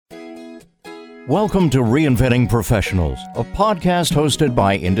Welcome to Reinventing Professionals, a podcast hosted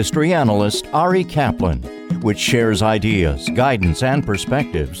by industry analyst Ari Kaplan, which shares ideas, guidance, and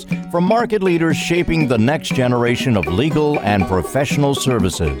perspectives from market leaders shaping the next generation of legal and professional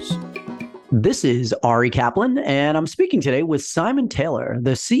services. This is Ari Kaplan, and I'm speaking today with Simon Taylor,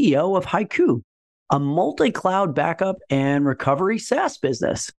 the CEO of Haiku, a multi-cloud backup and recovery SaaS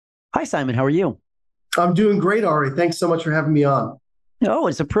business. Hi, Simon. How are you? I'm doing great, Ari. Thanks so much for having me on. Oh,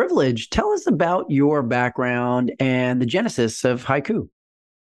 it's a privilege. Tell us about your background and the genesis of Haiku.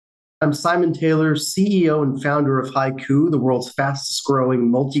 I'm Simon Taylor, CEO and founder of Haiku, the world's fastest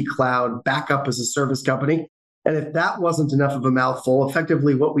growing multi-cloud backup as a service company. And if that wasn't enough of a mouthful,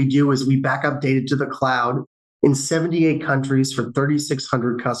 effectively what we do is we back up data to the cloud in 78 countries for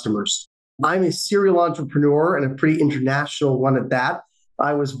 3,600 customers. I'm a serial entrepreneur and a pretty international one at that.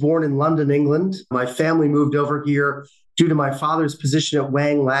 I was born in London, England. My family moved over here due to my father's position at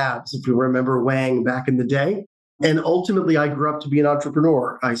Wang Labs, if you remember Wang back in the day. And ultimately, I grew up to be an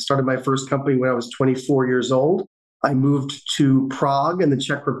entrepreneur. I started my first company when I was 24 years old. I moved to Prague in the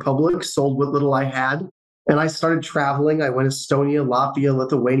Czech Republic, sold what little I had, and I started traveling. I went to Estonia, Latvia,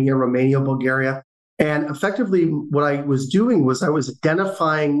 Lithuania, Romania, Bulgaria. And effectively, what I was doing was I was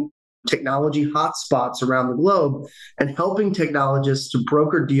identifying technology hotspots around the globe and helping technologists to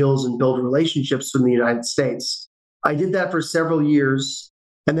broker deals and build relationships in the United States. I did that for several years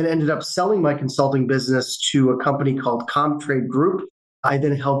and then ended up selling my consulting business to a company called Comtrade Group. I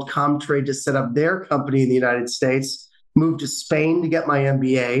then helped Comtrade to set up their company in the United States, moved to Spain to get my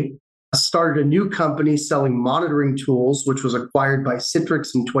MBA, started a new company selling monitoring tools, which was acquired by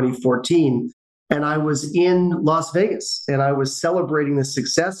Citrix in 2014. And I was in Las Vegas and I was celebrating the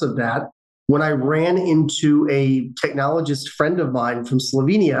success of that when I ran into a technologist friend of mine from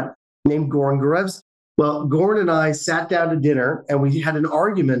Slovenia named Goran Gorevski. Well, Goran and I sat down to dinner and we had an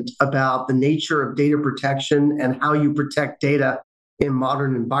argument about the nature of data protection and how you protect data in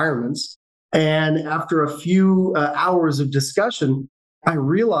modern environments. And after a few hours of discussion, I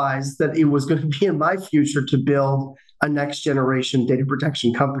realized that it was going to be in my future to build a next generation data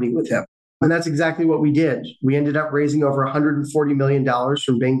protection company with him. And that's exactly what we did. We ended up raising over $140 million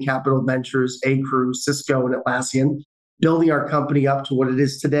from Bain Capital Ventures, Acru, Cisco, and Atlassian, building our company up to what it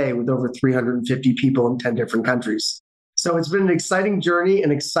is today with over 350 people in 10 different countries. So it's been an exciting journey,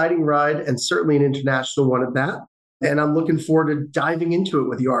 an exciting ride, and certainly an international one at that. And I'm looking forward to diving into it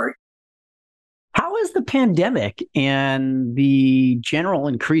with you, Ari. How has the pandemic and the general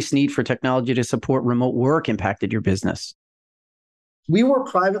increased need for technology to support remote work impacted your business? We were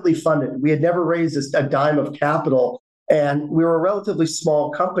privately funded. We had never raised a dime of capital, and we were a relatively small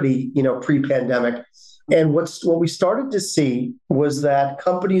company, pre-pandemic. And what we started to see was that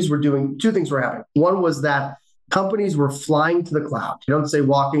companies were doing two things were happening. One was that companies were flying to the cloud. You don't say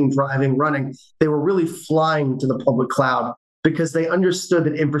walking, driving, running. They were really flying to the public cloud because they understood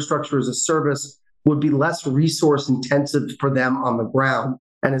that infrastructure as a service would be less resource intensive for them on the ground.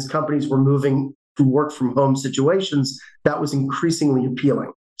 And as companies were moving to work from home situations, that was increasingly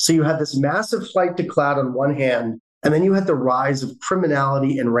appealing. So you had this massive flight to cloud on one hand, and then you had the rise of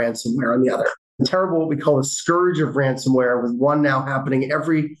criminality and ransomware on the other. Terrible, what we call a scourge of ransomware, with one now happening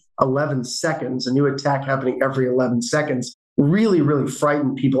every 11 seconds, a new attack happening every 11 seconds, really, really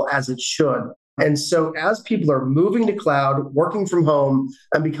frightened people, as it should. And so as people are moving to cloud, working from home,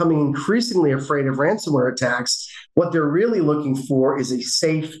 and becoming increasingly afraid of ransomware attacks, what they're really looking for is a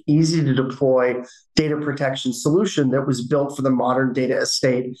safe, easy to deploy data protection solution that was built for the modern data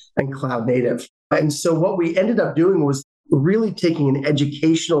estate and cloud native. And so what we ended up doing was really taking an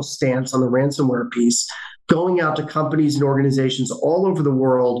educational stance on the ransomware piece, going out to companies and organizations all over the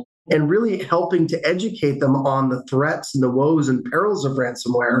world and really helping to educate them on the threats and the woes and perils of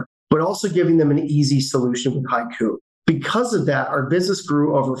ransomware, but also giving them an easy solution with Haiku. Because of that, our business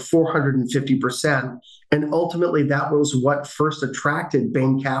grew over 450%. And ultimately, that was what first attracted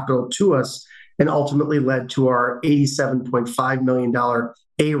Bain Capital to us and ultimately led to our $87.5 million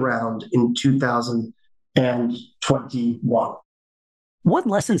A round in 2021. What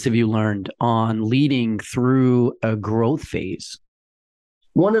lessons have you learned on leading through a growth phase?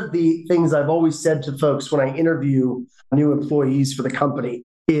 One of the things I've always said to folks when I interview new employees for the company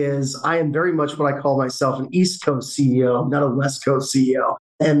is I am very much what I call myself an East Coast CEO, not a West Coast CEO.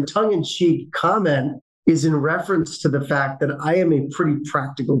 And tongue-in-cheek comment is in reference to the fact that I am a pretty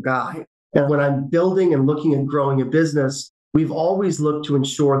practical guy. And when I'm building and looking at growing a business, we've always looked to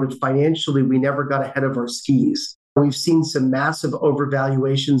ensure that financially we never got ahead of our skis. We've seen some massive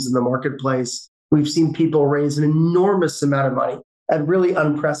overvaluations in the marketplace. We've seen people raise an enormous amount of money at really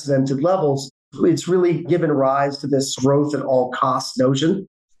unprecedented levels. It's really given rise to this growth at all costs notion.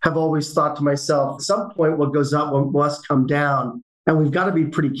 have always thought to myself, at some point, what goes up must come down. And we've got to be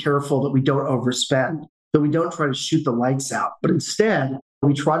pretty careful that we don't overspend, that we don't try to shoot the lights out, but instead,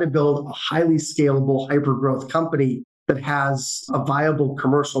 we try to build a highly scalable, hyper-growth company that has a viable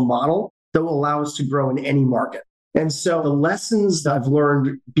commercial model that will allow us to grow in any market. And so the lessons that I've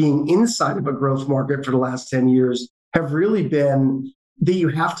learned being inside of a growth market for the last 10 years have really been that you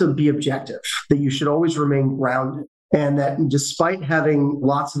have to be objective, that you should always remain grounded, and that despite having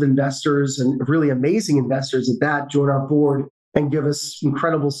lots of investors and really amazing investors at that join our board and give us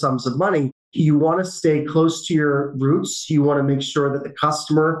incredible sums of money, you want to stay close to your roots. You want to make sure that the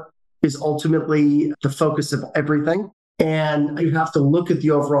customer is ultimately the focus of everything. And you have to look at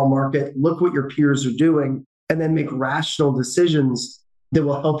the overall market, look what your peers are doing, and then make rational decisions that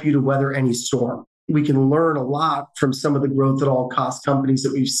will help you to weather any storm. We can learn a lot from some of the growth at all cost companies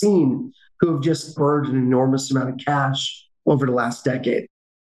that we've seen who have just burned an enormous amount of cash over the last decade.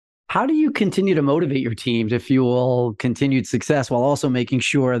 How do you continue to motivate your team to fuel continued success while also making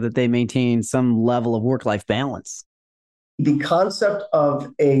sure that they maintain some level of work-life balance? The concept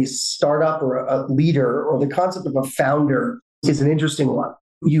of a startup or a leader or the concept of a founder is an interesting one.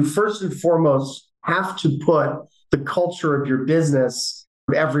 You first and foremost have to put the culture of your business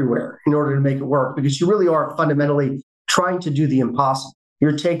everywhere in order to make it work, because you really are fundamentally trying to do the impossible.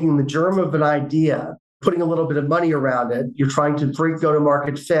 You're taking the germ of an idea, putting a little bit of money around it. You're trying to bring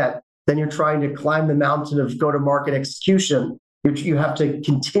go-to-market fit. Then you're trying to climb the mountain of go-to-market execution. You have to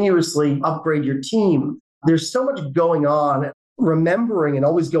continuously upgrade your team. There's so much going on. Remembering and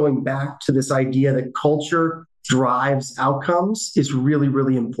always going back to this idea that culture drives outcomes is really,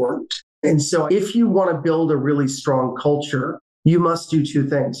 really important. And so if you want to build a really strong culture, you must do two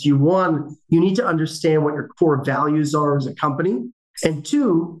things. You need to understand what your core values are as a company. And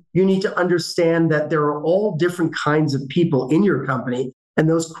two, you need to understand that there are all different kinds of people in your company. And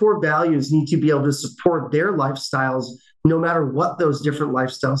those core values need to be able to support their lifestyles, no matter what those different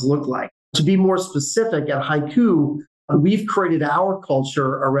lifestyles look like. To be more specific, at Haiku, we've created our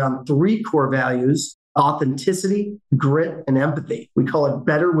culture around three core values: authenticity, grit, and empathy. We call it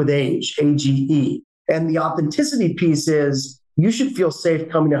Better with Age, AGE. And the authenticity piece is you should feel safe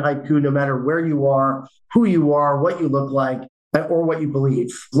coming to Haiku no matter where you are, who you are, what you look like, or what you believe.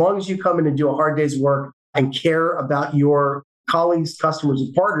 As long as you come in and do a hard day's work and care about your colleagues, customers,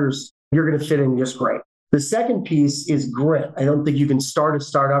 and partners, you're going to fit in just great. The second piece is grit. I don't think you can start a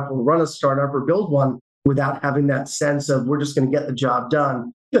startup or run a startup or build one without having that sense of we're just going to get the job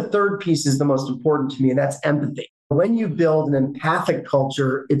done. The third piece is the most important to me, and that's empathy. When you build an empathic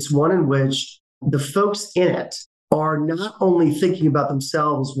culture, it's one in which the folks in it are not only thinking about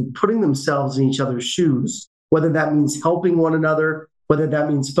themselves, but putting themselves in each other's shoes, whether that means helping one another, whether that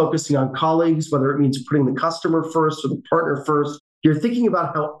means focusing on colleagues, whether it means putting the customer first or the partner first. You're thinking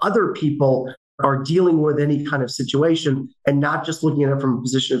about how other people are dealing with any kind of situation and not just looking at it from a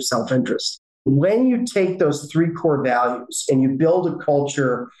position of self-interest. When you take those three core values and you build a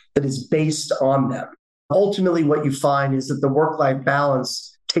culture that is based on them, ultimately what you find is that the work-life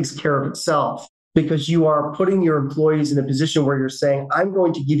balance takes care of itself, because you are putting your employees in a position where you're saying, I'm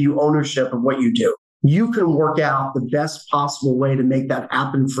going to give you ownership of what you do. You can work out the best possible way to make that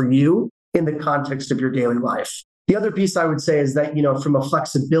happen for you in the context of your daily life. The other piece I would say is that, from a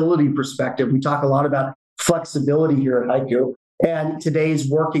flexibility perspective, we talk a lot about flexibility here at Haiku, and today's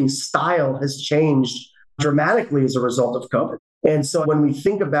working style has changed dramatically as a result of COVID. And so when we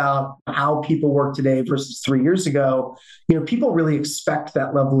think about how people work today versus 3 years ago, people really expect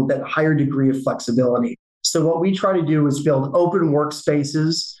that level, that higher degree of flexibility. So what we try to do is build open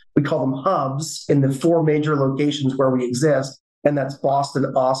workspaces. We call them hubs in the 4 major locations where we exist. And that's Boston,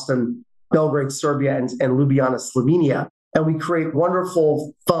 Austin, Belgrade, Serbia, and Ljubljana, Slovenia. And we create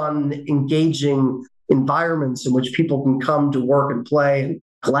wonderful, fun, engaging environments in which people can come to work and play and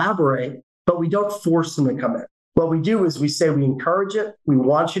collaborate, but we don't force them to come in. What we do is we say we encourage it. We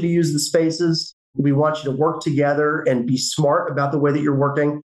want you to use the spaces. We want you to work together and be smart about the way that you're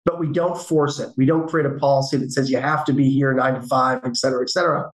working, but we don't force it. We don't create a policy that says you have to be here 9 to 5, et cetera, et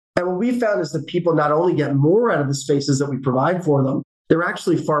cetera. And what we found is that people not only get more out of the spaces that we provide for them, they're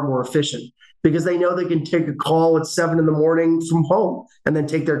actually far more efficient because they know they can take a call at 7 a.m. from home and then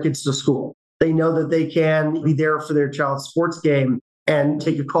take their kids to school. They know that they can be there for their child's sports game and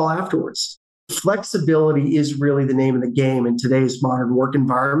take a call afterwards. Flexibility is really the name of the game in today's modern work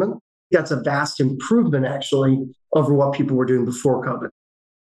environment. That's a vast improvement, actually, over what people were doing before COVID.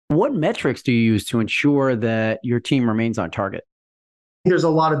 What metrics do you use to ensure that your team remains on target? There's a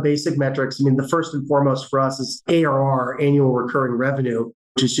lot of basic metrics. The first and foremost for us is ARR, annual recurring revenue,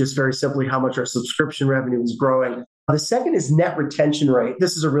 which is just very simply how much our subscription revenue is growing. The second is net retention rate.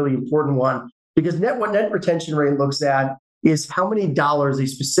 This is a really important one because what net retention rate looks at is how many dollars a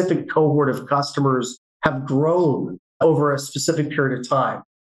specific cohort of customers have grown over a specific period of time.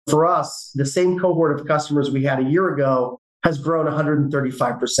 For us, the same cohort of customers we had a year ago has grown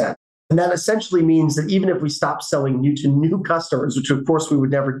 135%. And that essentially means that even if we stop selling to new customers, which of course we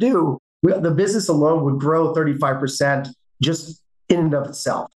would never do, the business alone would grow 35% just in and of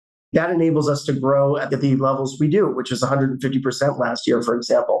itself. That enables us to grow at the levels we do, which is 150% last year, for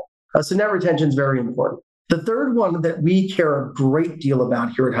example. So net retention is very important. The third one that we care a great deal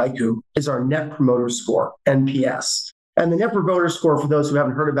about here at HighQ is our Net Promoter Score, NPS. And the Net Promoter Score, for those who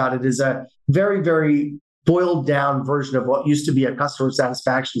haven't heard about it, is a very, very boiled down version of what used to be a customer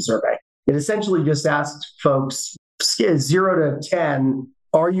satisfaction survey. It essentially just asks folks, 0 to 10,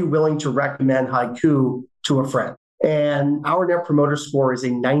 are you willing to recommend HighQ to a friend? And our Net Promoter Score is a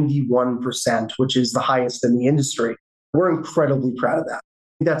 91%, which is the highest in the industry. We're incredibly proud of that.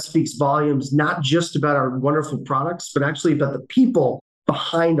 That speaks volumes, not just about our wonderful products, but actually about the people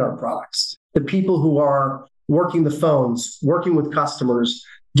behind our products, the people who are working the phones, working with customers,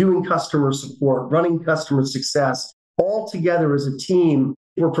 doing customer support, running customer success. All together as a team,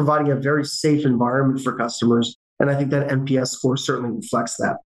 we're providing a very safe environment for customers. And I think that NPS score certainly reflects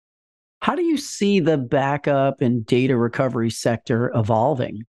that. How do you see the backup and data recovery sector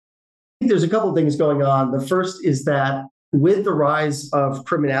evolving? I think there's a couple of things going on. The first is that with the rise of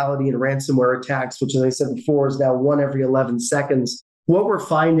criminality and ransomware attacks, which, as I said before, is now 1 every 11 seconds, what we're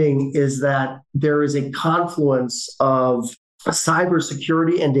finding is that there is a confluence of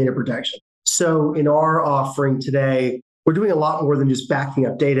cybersecurity and data protection. So in our offering today, we're doing a lot more than just backing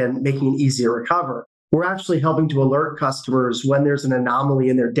up data and making it easy to recover. We're actually helping to alert customers when there's an anomaly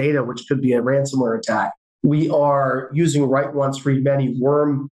in their data, which could be a ransomware attack. We are using write once, read many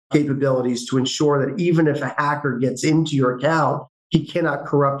worm capabilities to ensure that even if a hacker gets into your account, he cannot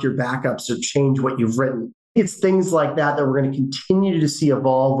corrupt your backups or change what you've written. It's things like that that we're going to continue to see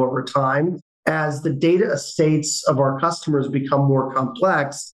evolve over time as the data estates of our customers become more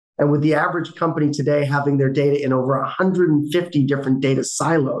complex. And with the average company today having their data in over 150 different data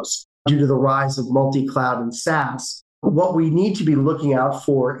silos due to the rise of multi-cloud and SaaS, what we need to be looking out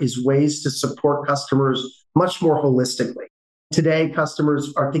for is ways to support customers much more holistically. Today,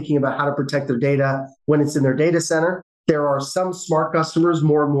 customers are thinking about how to protect their data when it's in their data center. There are some smart customers,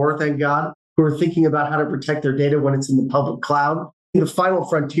 more and more, thank God, who are thinking about how to protect their data when it's in the public cloud. The final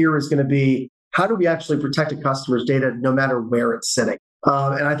frontier is going to be, how do we actually protect a customer's data no matter where it's sitting?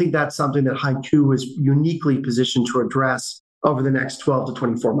 And I think that's something that HighQ is uniquely positioned to address over the next 12 to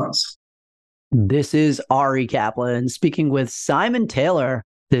 24 months. This is Ari Kaplan speaking with Simon Taylor,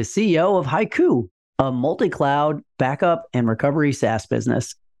 the CEO of HighQ, a multi-cloud backup and recovery SaaS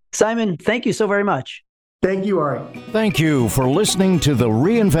business. Simon, thank you so very much. Thank you, Ari. Thank you for listening to the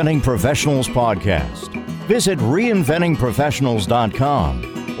Reinventing Professionals podcast. Visit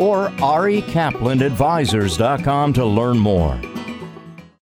reinventingprofessionals.com or arikaplanadvisors.com to learn more.